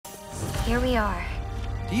Here we are.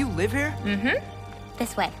 Do you live here? Mm-hmm.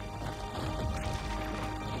 This way.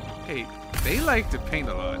 Hey, they like to paint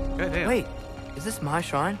a lot. God damn. Wait, is this my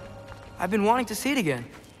shrine? I've been wanting to see it again.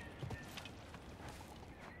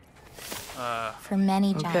 For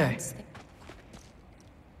many giants.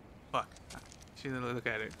 Fuck. She didn't look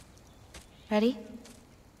at it. Ready?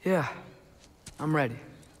 Yeah, I'm ready.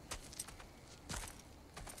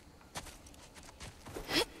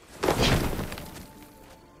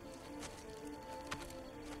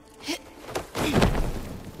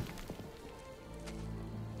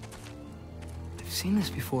 I've seen this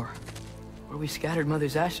before. Where we scattered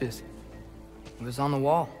Mother's ashes. It was on the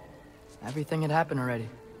wall. Everything had happened already.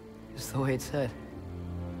 Just the way it said.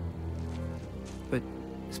 But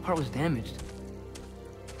this part was damaged.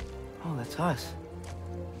 Oh, that's us.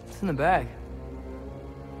 It's in the bag.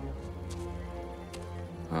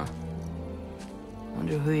 Huh.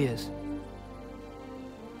 Wonder who he is.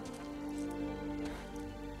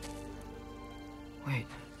 Wait.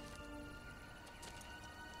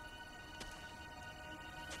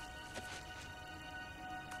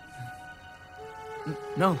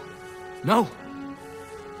 No. No!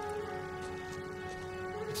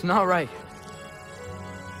 It's not right.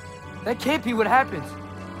 That can't be what happened.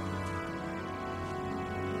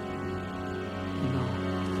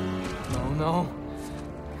 No.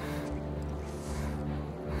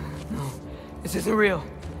 No. This isn't real.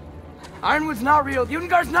 Ironwood's not real.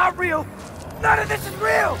 Ungar's not real. None of this is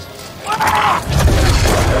real! Ah!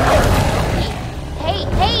 Hey!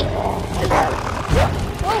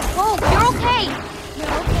 Whoa, you're okay!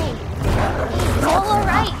 You're okay. It's all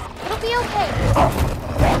alright. It'll be okay.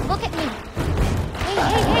 Look at me.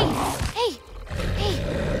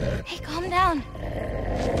 Hey, calm down.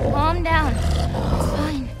 Calm down. It's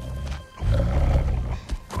fine.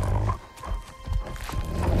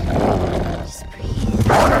 Just breathe.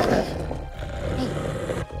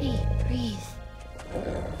 Hey, breathe.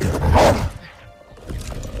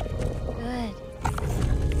 Good.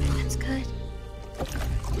 That's good.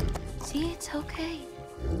 See, it's okay.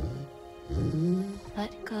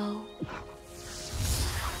 Let go.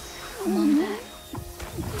 Come on back.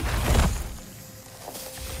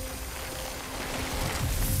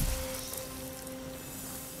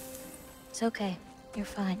 It's okay. You're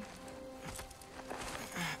fine.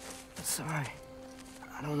 Sorry.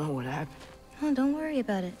 I don't know what happened. Oh, don't worry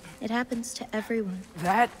about it. It happens to everyone.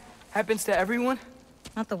 That happens to everyone?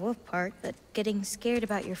 Not the wolf part, but getting scared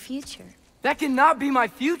about your future. That cannot be my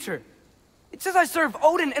future. It says I serve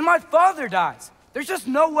Odin and my father dies. There's just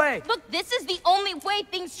no way. Look, this is the only way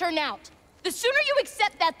things turn out. The sooner you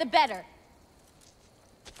accept that, the better.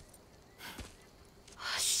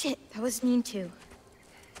 Oh, shit, that was mean too.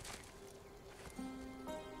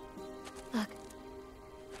 Look.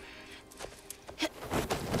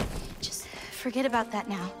 Just forget about that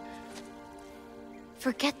now.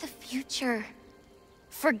 Forget the future.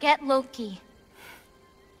 Forget Loki.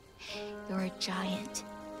 You're a giant.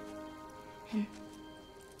 And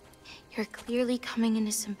you're clearly coming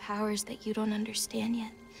into some powers that you don't understand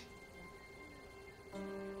yet.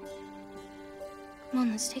 Come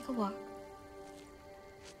on, let's take a walk.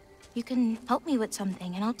 You can help me with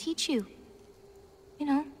something, and I'll teach you. You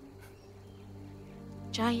know,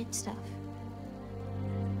 giant stuff.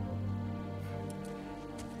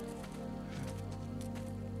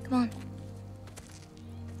 Come on.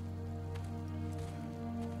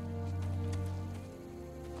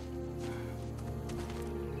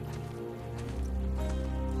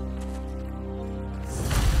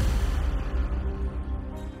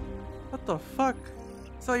 What the fuck?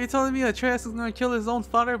 So you're telling me Atreus is gonna kill his own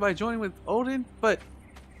father by joining with Odin? But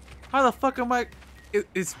how the fuck am I?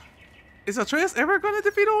 Is Atreus ever gonna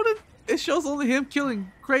defeat Odin? It shows only him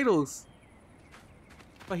killing Kratos.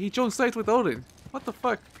 But he joined sides with Odin. What the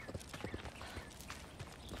fuck?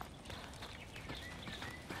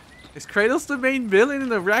 Is Kratos the main villain in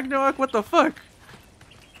the Ragnarok? What the fuck?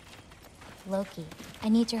 Loki, I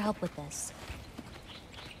need your help with this.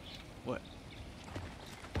 What?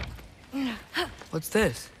 What's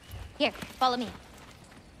this? Here, follow me.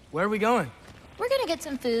 Where are we going? We're gonna get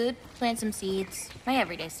some food, plant some seeds, my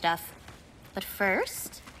everyday stuff. But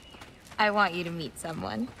first, I want you to meet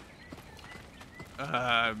someone.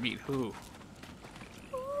 Meet who?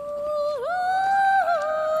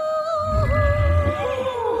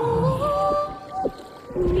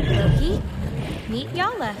 Loki, meet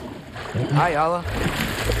Yala. Hi, Yala.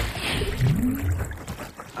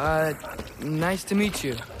 Nice to meet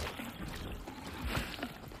you.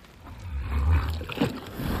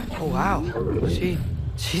 Oh, wow.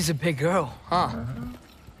 She's a big girl, huh?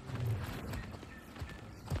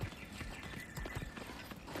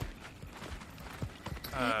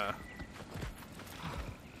 Come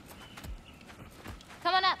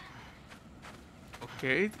on up.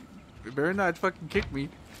 Okay. You better not fucking kick me.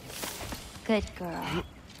 Good girl.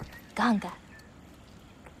 Ganga.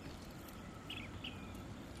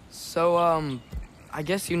 So, I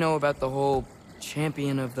guess you know about the whole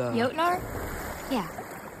champion of the... Jotnar? Yeah.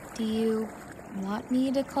 Do you want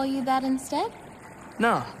me to call you that instead?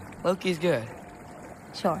 No, Loki's good.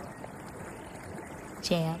 Sure.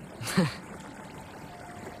 Champ.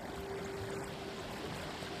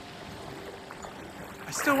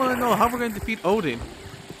 I still want to know how we're going to defeat Odin.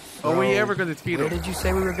 Are we ever going to defeat him? Where did you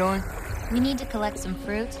say we were going? We need to collect some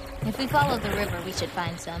fruit. If we follow the river, we should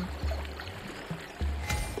find some.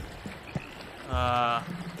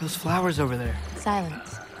 Those flowers over there.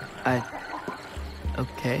 Silence.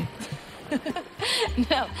 Okay.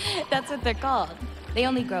 No, that's what they're called. They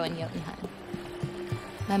only grow in Jotunheim.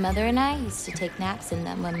 My mother and I used to take naps in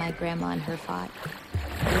them when my grandma and her fought.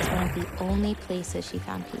 It was one of the only places she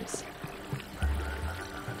found peace.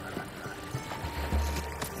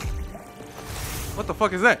 What the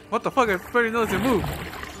fuck is that? What the fuck? Everybody knows it move.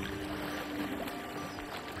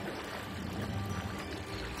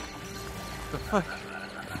 The fuck?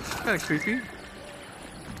 Kind of creepy.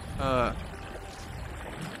 Where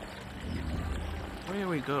do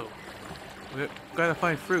we go? We gotta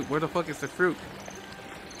find fruit. Where the fuck is the fruit?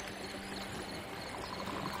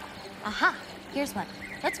 Aha! Here's one.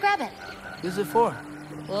 Let's grab it. Who's it for?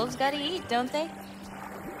 Wolves gotta eat, don't they?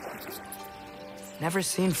 Never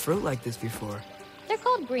seen fruit like this before. They're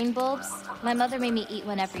called green bulbs. My mother made me eat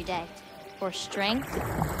one every day. For strength,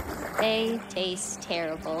 they taste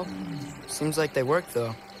terrible. Seems like they work,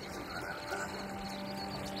 though.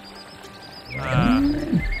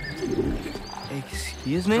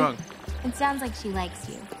 Excuse me? Drunk. It sounds like she likes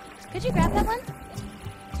you. Could you grab that one?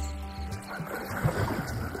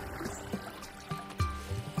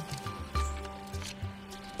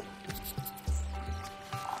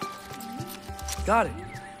 Got it.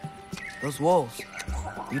 Those wolves.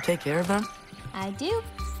 You take care of them? I do.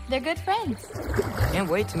 They're good friends. Can't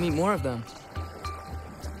wait to meet more of them.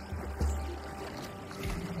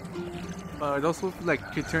 Those wolves like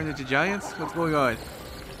could turn into giants? What's going on?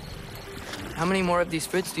 How many more of these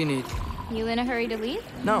fruits do you need? You in a hurry to leave?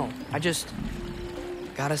 No, I just...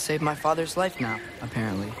 gotta save my father's life now,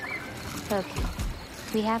 apparently. Okay.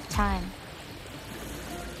 We have time.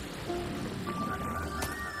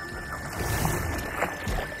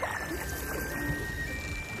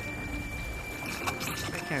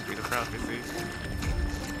 That can't be the prophecy.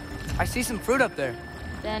 I see some fruit up there.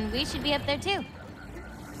 Then we should be up there too.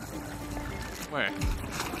 Where?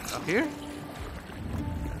 Up here?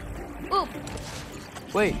 Ooh,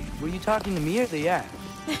 Wait, were you talking to me or the yak?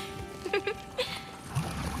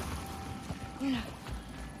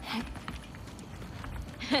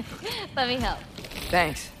 let me help.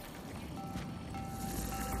 Thanks.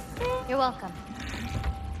 You're welcome.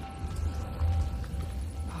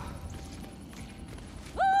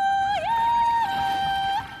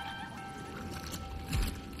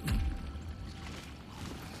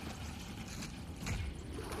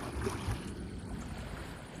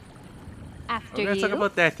 After We're gonna you. talk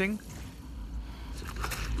about that thing.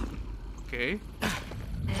 Okay.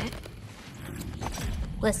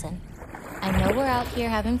 Listen, I know we're out here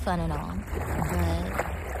having fun and all,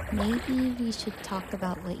 but maybe we should talk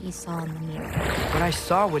about what you saw in the mirror. What I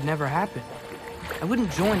saw would never happen. I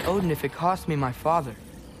wouldn't join Odin if it cost me my father.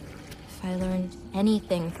 If I learned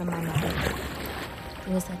anything from my mother,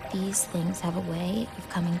 it was that these things have a way of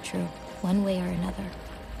coming true, one way or another.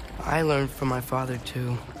 I learned from my father,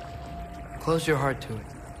 too. Close your heart to it.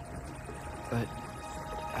 But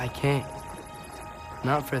I can't.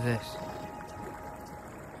 Not for this.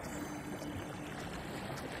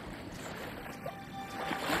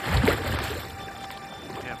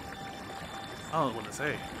 Yeah. I don't know what to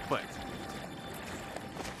say, but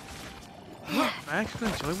am I actually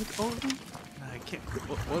gonna enjoy with all of them? Nah, I can't.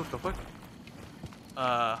 What the fuck?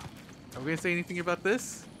 Are we gonna say anything about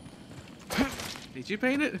this? Did you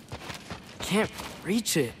paint it? Can't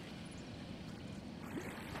reach it.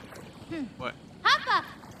 What? Papa!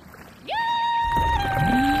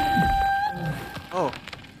 Oh.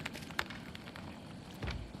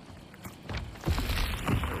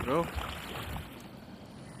 There we go.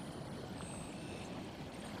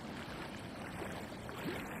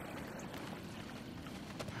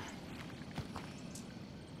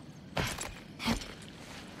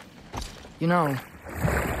 You know,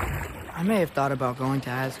 I may have thought about going to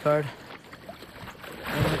Asgard,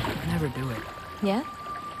 but I'd never do it. Yeah?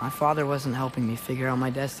 My father wasn't helping me figure out my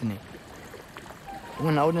destiny.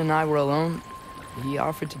 When Odin and I were alone, he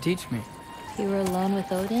offered to teach me. If you were alone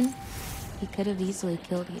with Odin, he could have easily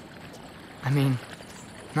killed you. I mean,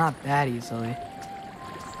 not that easily.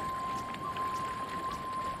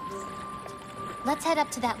 Let's head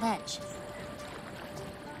up to that ledge.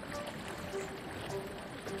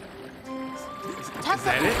 Is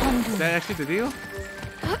that it? Is that actually the deal?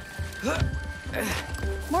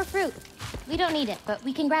 More fruit. We don't need it, but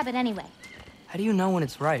we can grab it anyway. How do you know when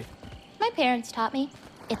it's right? My parents taught me.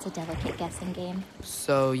 It's a delicate guessing game.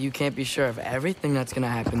 So you can't be sure of everything that's gonna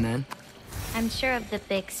happen then? I'm sure of the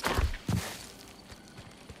big stuff.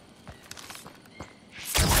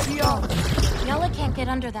 Yalla can't get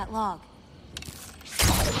under that log.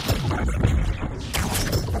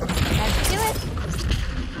 How'd you do it?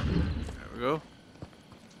 There we go.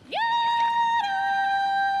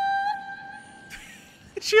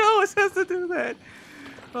 She always has to do that.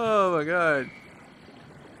 Oh my god.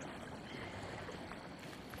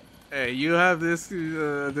 Hey, you have this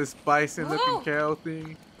this bison looking cow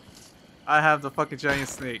thing. I have the fucking giant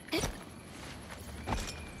snake.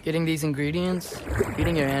 Getting these ingredients,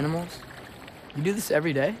 feeding your animals. You do this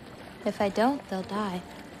every day? If I don't, they'll die.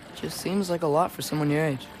 Just seems like a lot for someone your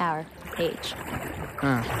age. Our age.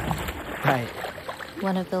 Huh. Right.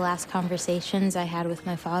 One of the last conversations I had with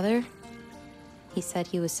my father, he said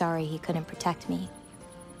he was sorry he couldn't protect me.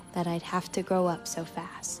 That I'd have to grow up so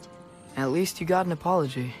fast. At least you got an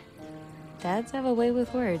apology. Dads have a way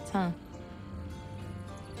with words, huh?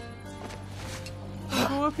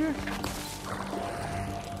 Go up here?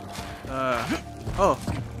 Oh,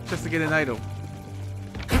 just to get an item.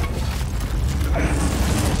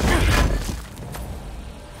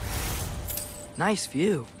 Nice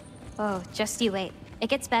view. Oh, just you wait. It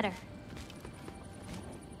gets better.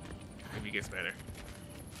 Maybe it gets better.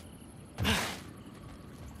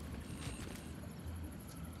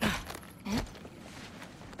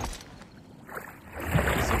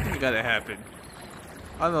 Something gotta happen.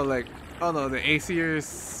 I don't know, like, I don't know, the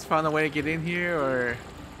Aesir's found a way to get in here, or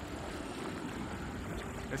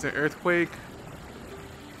there's an earthquake.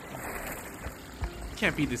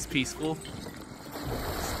 Can't be this peaceful.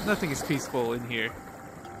 Nothing is peaceful in here.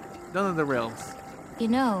 None of the realms. You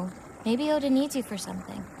know, maybe Odin needs you for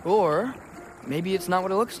something. Or maybe it's not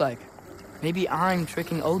what it looks like. Maybe I'm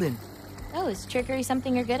tricking Odin. Oh, is trickery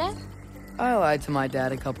something you're good at? I lied to my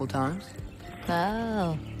dad a couple times.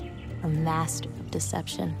 Oh, a master of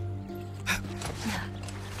deception.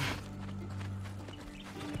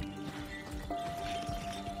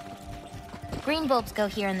 Green bulbs go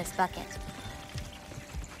here in this bucket.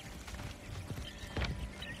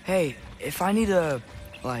 Hey, if I need to,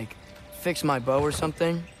 like, fix my bow or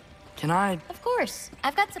something, can I? Of course.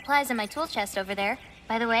 I've got supplies in my tool chest over there.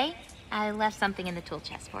 By the way, I left something in the tool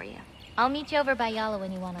chest for you. I'll meet you over by Yala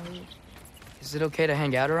when you want to leave. Is it okay to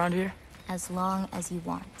hang out around here? As long as you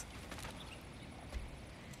want.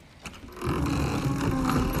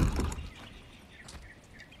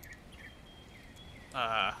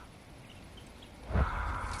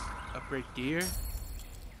 Upgrade gear.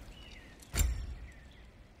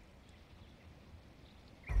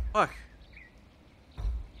 Fuck.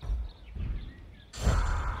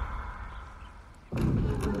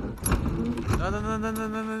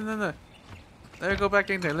 No. Let me go back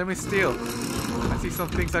in there. Let me steal. I see some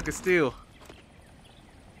things I can steal.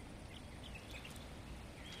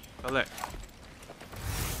 Collect.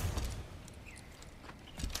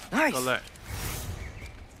 Nice. Collect.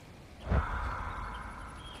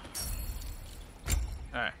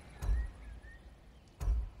 Alright.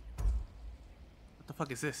 What the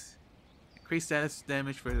fuck is this? Increased status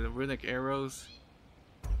damage for the runic arrows.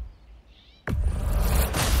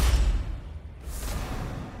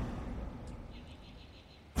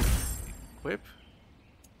 Equip.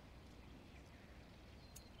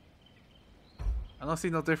 I don't see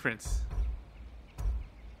no difference.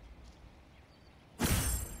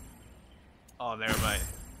 Oh, never mind.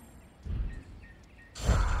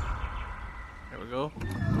 There we go.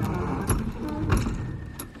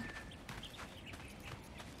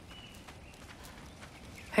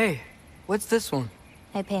 Hey, what's this one?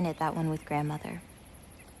 I painted that one with grandmother.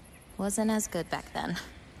 Wasn't as good back then.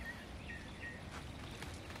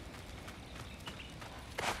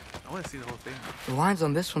 I want to see the whole thing. The lines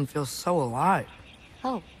on this one feel so alive.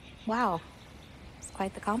 Oh, wow. It's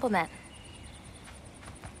quite the compliment.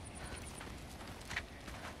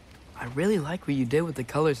 I really like what you did with the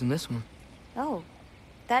colors in this one. Oh,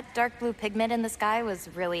 that dark blue pigment in the sky was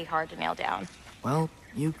really hard to nail down. Well,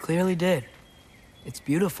 you clearly did. It's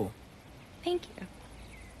beautiful. Thank you.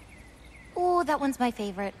 Oh, that one's my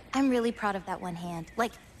favorite. I'm really proud of that one hand.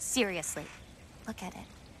 Like, seriously. Look at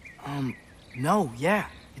it. No, yeah.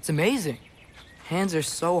 It's amazing. Hands are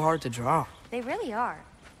so hard to draw. They really are.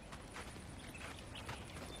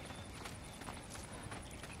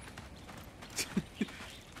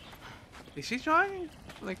 Is she drawing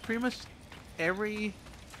like pretty much every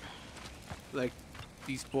like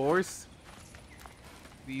these boars?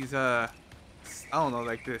 These I don't know,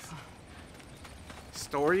 like this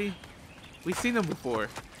story? We've seen them before.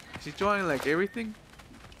 She's drawing like everything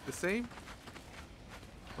the same?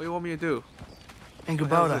 What do you want me to do? And What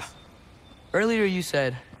the hell is Kubota, this? earlier you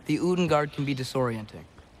said the Udengard can be disorienting.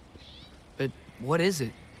 But what is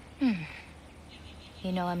it?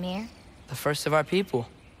 You know Amir? The first of our people.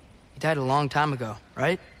 He died a long time ago,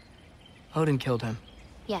 right? Odin killed him.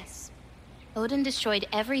 Yes. Odin destroyed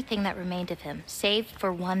everything that remained of him, save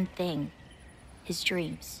for one thing. His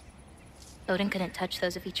dreams. Odin couldn't touch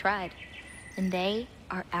those if he tried. And they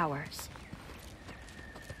are ours.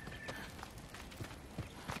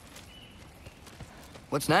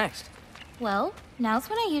 What's next? Well, now's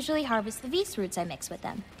when I usually harvest the Vis roots I mix with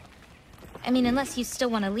them. I mean, unless you still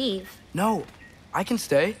want to leave. No, I can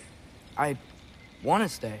stay. I want to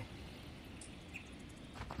stay.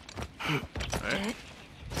 Alright.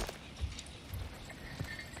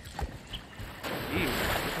 Ew,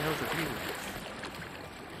 what the hell's a beaver?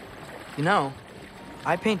 You know,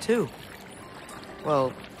 I paint too.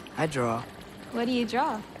 Well, I draw What do you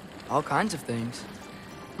draw? all kinds of things.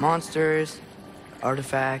 Monsters,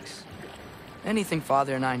 artifacts, anything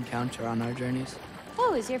Father and I encounter on our journeys.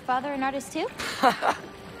 Oh, is your father an artist too?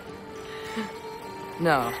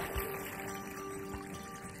 No,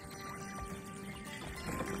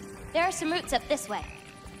 There are some roots up this way.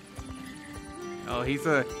 Oh, he's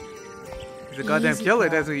a goddamn Easy, killer,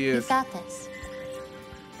 girl. that's what he You've is. got this.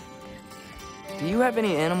 do you have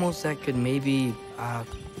any animals that could maybe,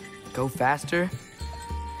 go faster?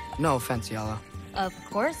 No offense, Yellow. Of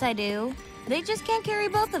course I do. They just can't carry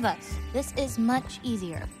both of us. This is much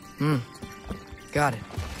easier. Got it.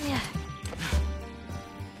 Yeah.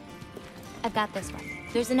 I've got this one.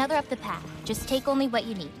 There's another up the path. Just take only what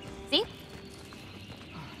you need. See?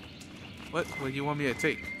 What do you want me to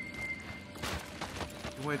take?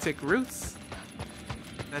 You want to take roots?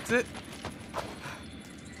 That's it?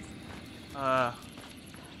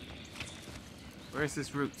 Where's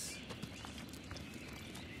this roots?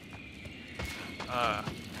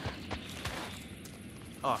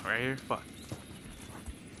 Oh, right here? Fuck.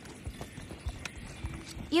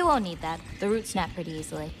 You won't need that. The roots snap pretty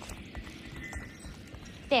easily.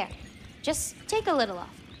 There. Just take a little off.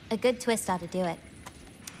 A good twist ought to do it.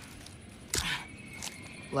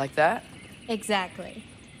 Like that? Exactly.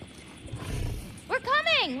 We're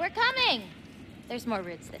coming! We're coming! There's more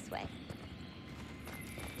roots this way.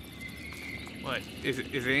 What? Is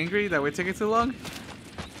it angry that we're taking too long?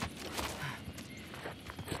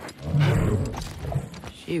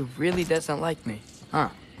 She really doesn't like me, huh?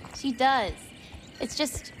 She does. It's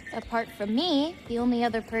just, apart from me, the only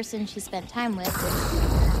other person she spent time with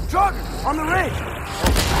is... Truck! On the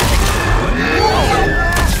ridge!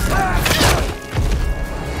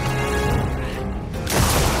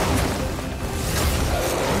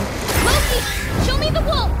 Loki, show me the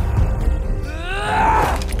wolf!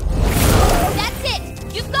 That's it!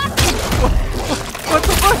 You've got this! What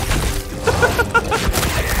the fuck?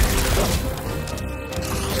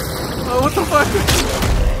 Oh, what the fuck?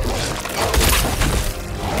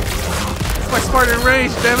 It's my Spartan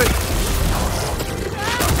rage, damn it!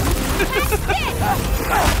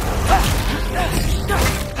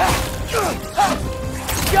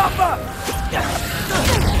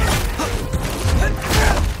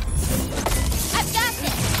 I've got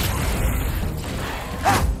this!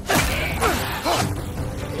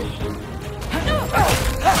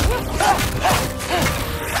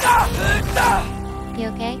 You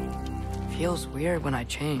okay? Feels weird when I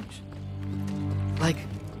change. Like,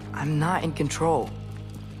 I'm not in control.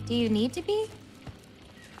 Do you need to be?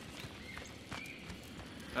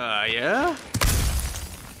 Yeah?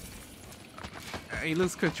 He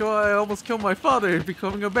loses control. I almost killed my father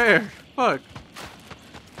becoming a bear. Fuck.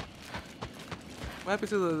 What happened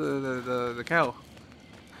to the cow?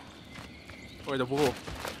 Or the bull?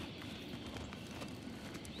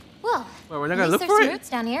 Well, Well, we're not at gonna least look there's for some it? roots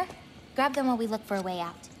down here. Grab them while we look for a way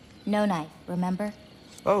out. No knife, remember?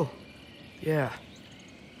 Oh, yeah.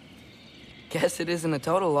 Guess it isn't a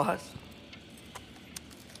total loss.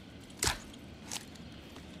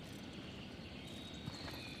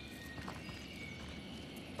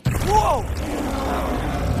 Whoa!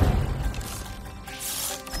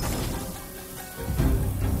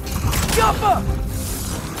 Jumper!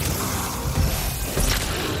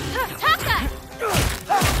 Taka!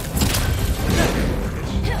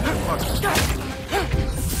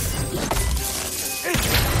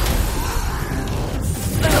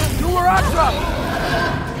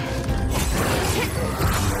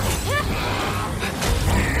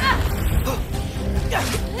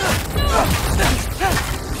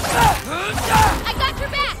 I got your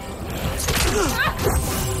back!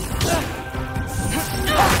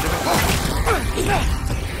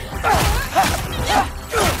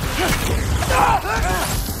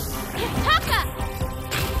 Taka!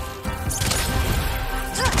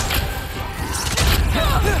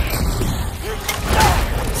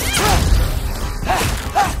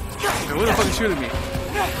 Hey, who the fuck is shooting me?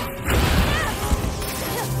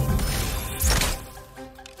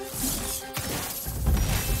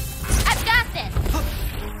 I've got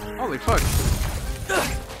this! Holy fuck.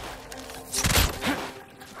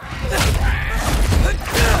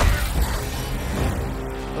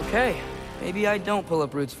 Okay, maybe I don't pull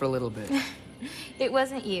up roots for a little bit. It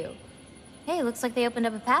wasn't you. Hey, looks like they opened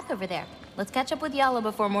up a path over there. Let's catch up with Yala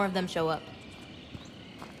before more of them show up.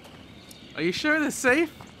 Are you sure it's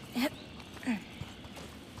safe?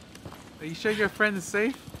 Are you sure your friend is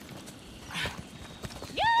safe?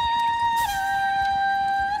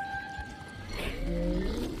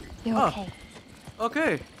 You're Oh. okay.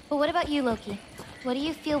 Okay. But what about you, Loki? What do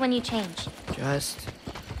you feel when you change? Just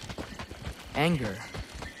anger.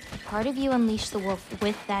 Part of you unleashed the wolf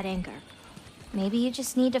with that anger. Maybe you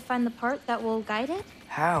just need to find the part that will guide it?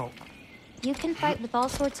 How? You can fight with all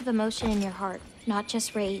sorts of emotion in your heart, not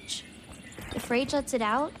just rage. If rage lets it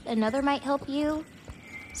out, another might help you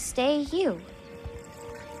stay you.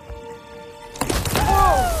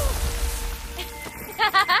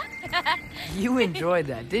 You enjoyed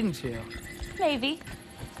that, didn't you? Maybe.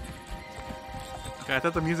 Okay, I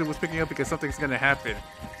thought the music was picking up because something's gonna happen.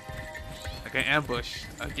 Like an ambush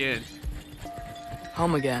again.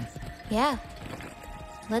 Home again. Yeah.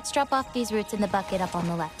 Let's drop off these roots in the bucket up on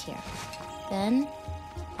the left here. Then,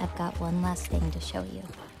 I've got one last thing to show you.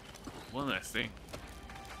 One last thing.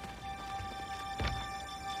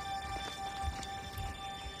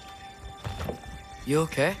 You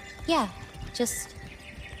okay? Yeah, just...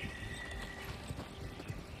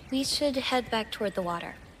 We should head back toward the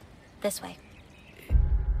water. This way.